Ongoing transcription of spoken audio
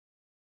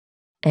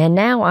And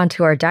now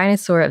onto our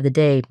dinosaur of the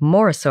day,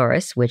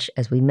 Morrosaurus, which,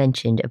 as we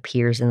mentioned,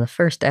 appears in the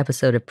first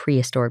episode of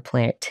Prehistoric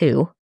Planet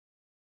 2.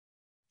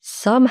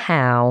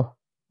 Somehow,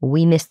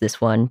 we missed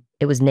this one.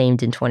 It was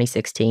named in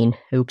 2016.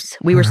 Oops.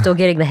 We were still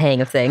getting the hang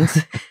of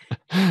things.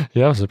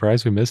 Yeah, I'm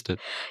surprised we missed it.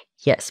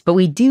 Yes, but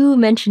we do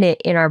mention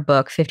it in our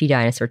book, 50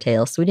 Dinosaur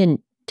Tales, so we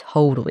didn't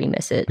totally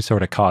miss it. We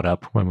sort of caught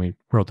up when we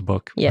wrote the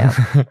book. Yeah.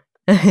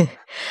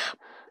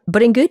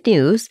 But in good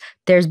news,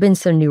 there's been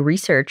some new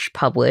research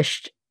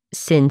published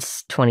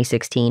since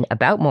 2016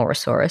 about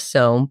Morrosaurus,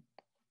 so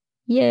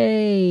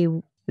yay,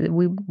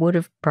 we would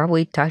have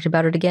probably talked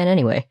about it again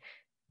anyway.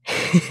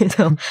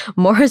 So,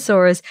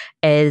 Morrosaurus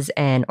is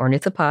an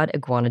ornithopod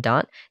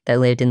iguanodont that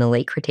lived in the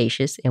Late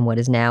Cretaceous in what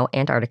is now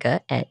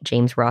Antarctica at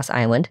James Ross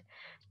Island.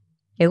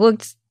 It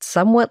looked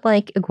somewhat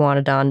like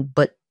Iguanodon,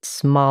 but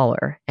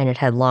smaller, and it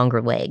had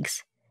longer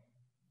legs.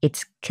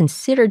 It's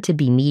considered to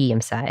be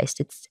medium-sized.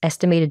 It's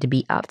estimated to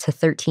be up to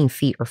 13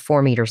 feet or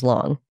 4 meters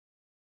long.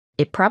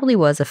 It probably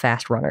was a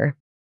fast runner.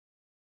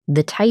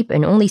 The type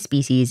and only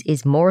species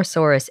is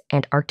Morrosaurus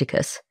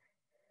antarcticus.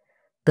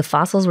 The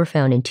fossils were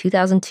found in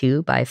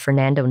 2002 by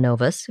Fernando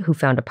Novas, who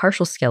found a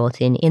partial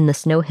skeleton in the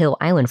Snow Hill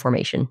Island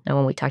Formation, that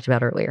one we talked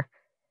about earlier.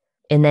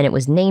 And then it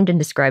was named and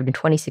described in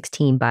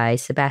 2016 by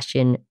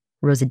Sebastian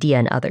Rozadilla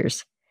and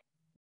others.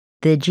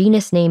 The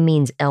genus name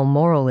means El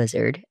Morro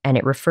lizard, and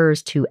it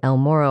refers to El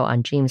Morro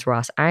on James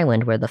Ross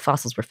Island where the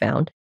fossils were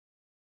found.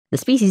 The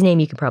species name,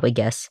 you can probably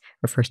guess,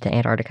 refers to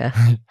Antarctica.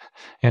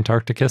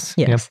 Antarcticus?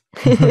 Yes.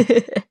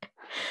 Yep.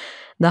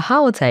 The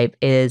holotype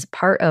is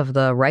part of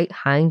the right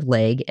hind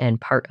leg and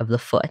part of the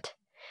foot,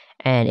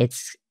 and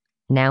it's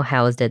now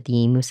housed at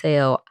the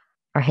Museo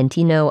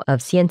Argentino of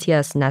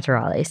Ciencias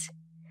Naturales.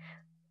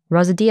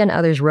 Rozadilla and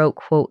others wrote,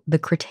 quote, "The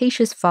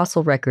Cretaceous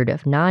fossil record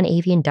of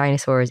non-avian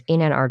dinosaurs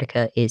in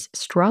Antarctica is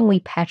strongly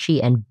patchy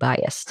and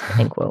biased,"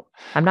 end quote.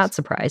 I'm not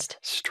surprised.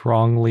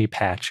 Strongly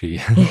patchy.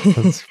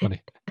 That's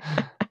funny.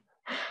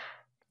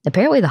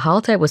 Apparently, the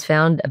holotype was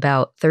found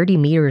about 30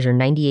 meters or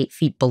 98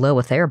 feet below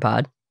a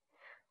theropod.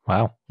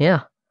 Wow.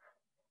 Yeah.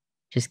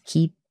 Just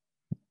keep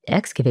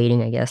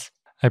excavating, I guess.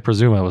 I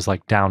presume it was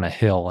like down a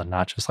hill and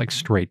not just like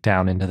straight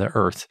down into the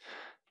earth.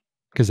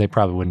 Because they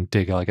probably wouldn't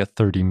dig like a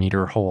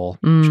 30-meter hole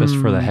just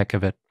for the heck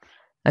of it.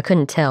 I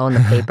couldn't tell in the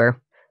paper.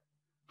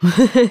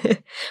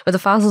 But the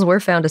fossils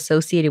were found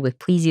associated with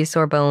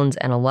plesiosaur bones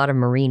and a lot of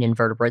marine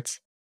invertebrates.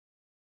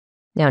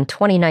 Now, in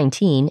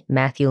 2019,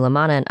 Matthew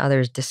Lamanna and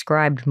others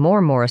described more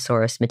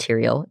Morrosaurus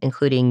material,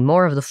 including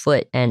more of the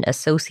foot and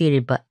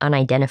associated but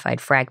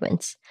unidentified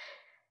fragments.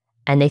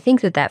 And they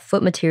think that that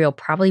foot material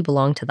probably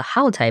belonged to the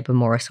holotype of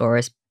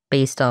Morrosaurus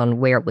based on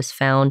where it was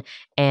found,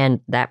 and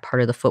that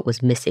part of the foot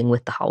was missing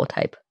with the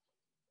holotype.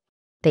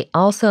 They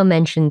also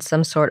mentioned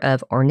some sort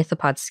of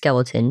ornithopod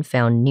skeleton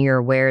found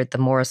near where the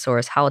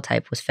Morrosaurus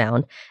holotype was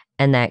found,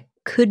 and that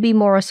could be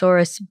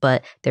Morrosaurus,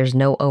 but there's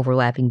no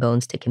overlapping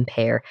bones to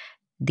compare.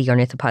 The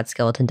ornithopod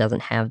skeleton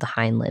doesn't have the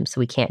hind limb, so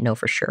we can't know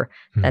for sure.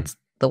 That's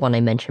the one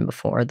I mentioned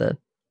before, the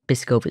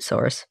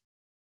Biscovosaurus.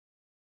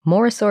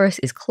 Morrosaurus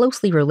is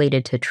closely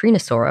related to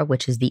Trinosaura,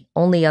 which is the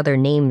only other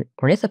named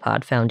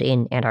ornithopod found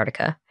in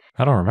Antarctica.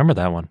 I don't remember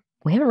that one.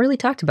 We haven't really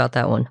talked about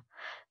that one.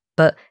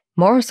 But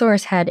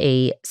Morrosaurus had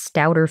a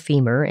stouter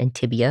femur and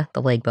tibia,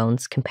 the leg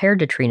bones, compared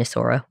to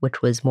Trinosaura,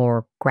 which was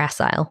more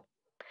gracile.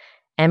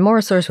 And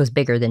Morrosaurus was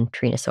bigger than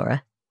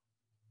Trinosaura.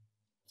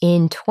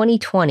 In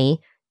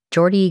 2020,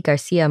 Jordi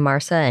Garcia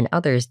Marsa and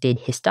others did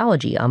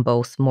histology on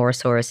both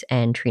Morrosaurus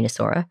and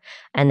Trinosaura,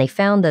 and they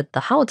found that the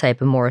holotype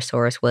of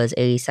Morrosaurus was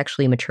a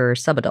sexually mature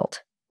subadult.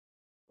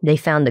 They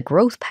found the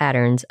growth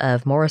patterns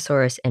of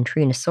Morrosaurus and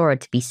Trinosaura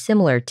to be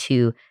similar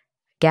to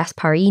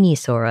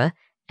Gasparinisaura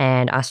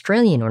and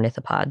Australian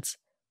ornithopods.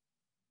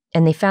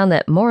 And they found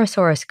that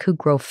Morrosaurus could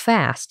grow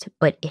fast,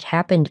 but it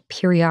happened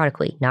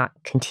periodically, not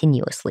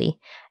continuously,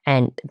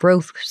 and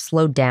growth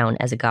slowed down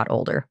as it got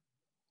older.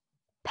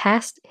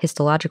 Past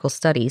histological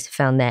studies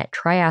found that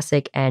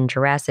Triassic and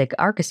Jurassic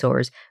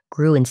archosaurs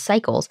grew in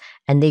cycles,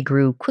 and they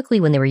grew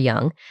quickly when they were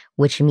young,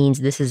 which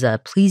means this is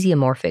a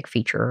plesiomorphic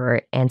feature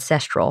or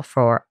ancestral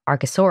for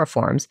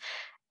archosauriforms,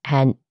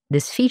 and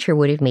this feature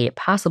would have made it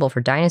possible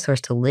for dinosaurs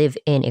to live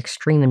in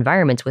extreme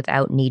environments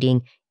without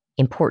needing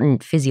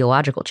important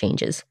physiological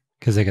changes.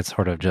 Because they could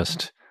sort of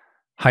just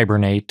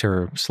hibernate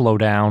or slow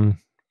down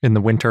in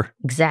the winter.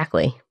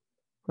 Exactly.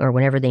 Or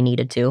whenever they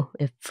needed to,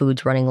 if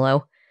food's running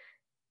low.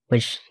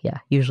 Which, yeah,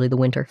 usually the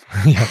winter.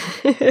 Yeah.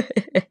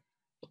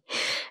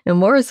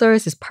 And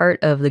Morrosaurus is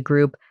part of the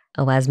group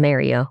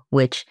Elasmaria,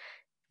 which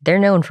they're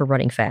known for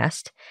running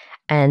fast.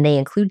 And they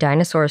include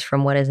dinosaurs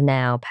from what is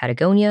now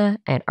Patagonia,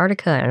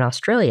 Antarctica, and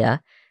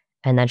Australia.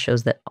 And that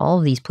shows that all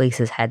of these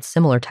places had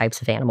similar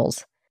types of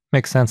animals.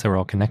 Makes sense. They were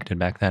all connected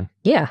back then.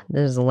 Yeah,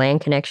 there's a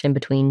land connection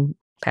between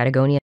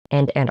Patagonia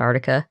and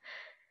Antarctica.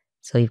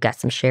 So you've got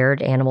some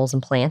shared animals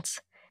and plants.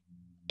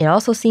 It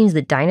also seems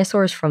that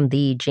dinosaurs from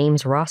the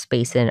James Ross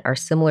Basin are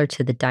similar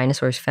to the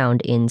dinosaurs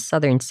found in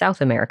southern South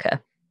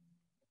America.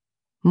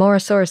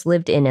 Morrosaurus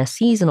lived in a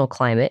seasonal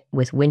climate,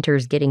 with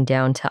winters getting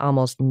down to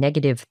almost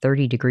negative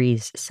 30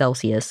 degrees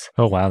Celsius.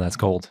 Oh, wow, that's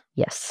cold.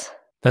 Yes.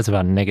 That's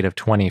about negative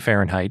 20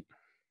 Fahrenheit.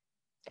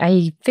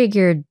 I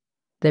figured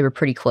they were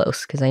pretty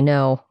close, because I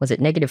know, was it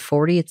negative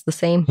 40? It's the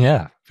same?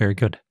 Yeah, very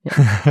good.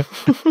 Yeah.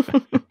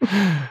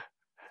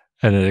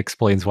 And it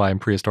explains why in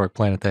prehistoric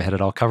planet they had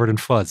it all covered in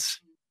fuzz.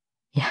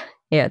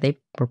 Yeah, they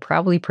were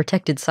probably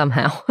protected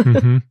somehow.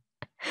 Mm-hmm.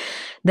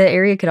 The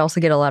area could also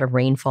get a lot of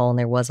rainfall, and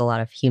there was a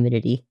lot of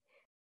humidity.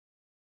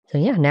 So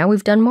yeah, now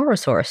we've done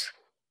Morrosaurus.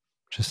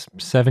 Just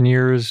 7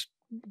 years,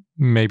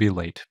 maybe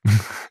late.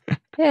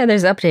 Yeah,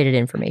 there's updated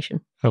information.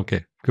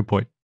 Okay, good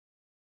point.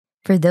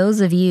 For those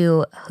of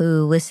you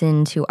who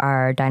listen to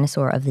our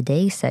Dinosaur of the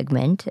Day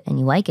segment and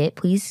you like it,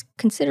 please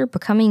consider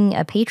becoming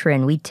a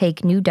patron. We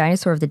take new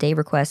Dinosaur of the Day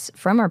requests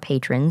from our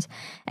patrons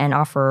and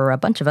offer a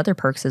bunch of other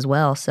perks as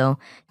well. So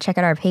check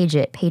out our page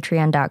at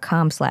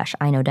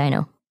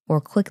patreon.com/iknowdino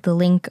or click the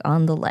link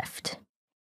on the left.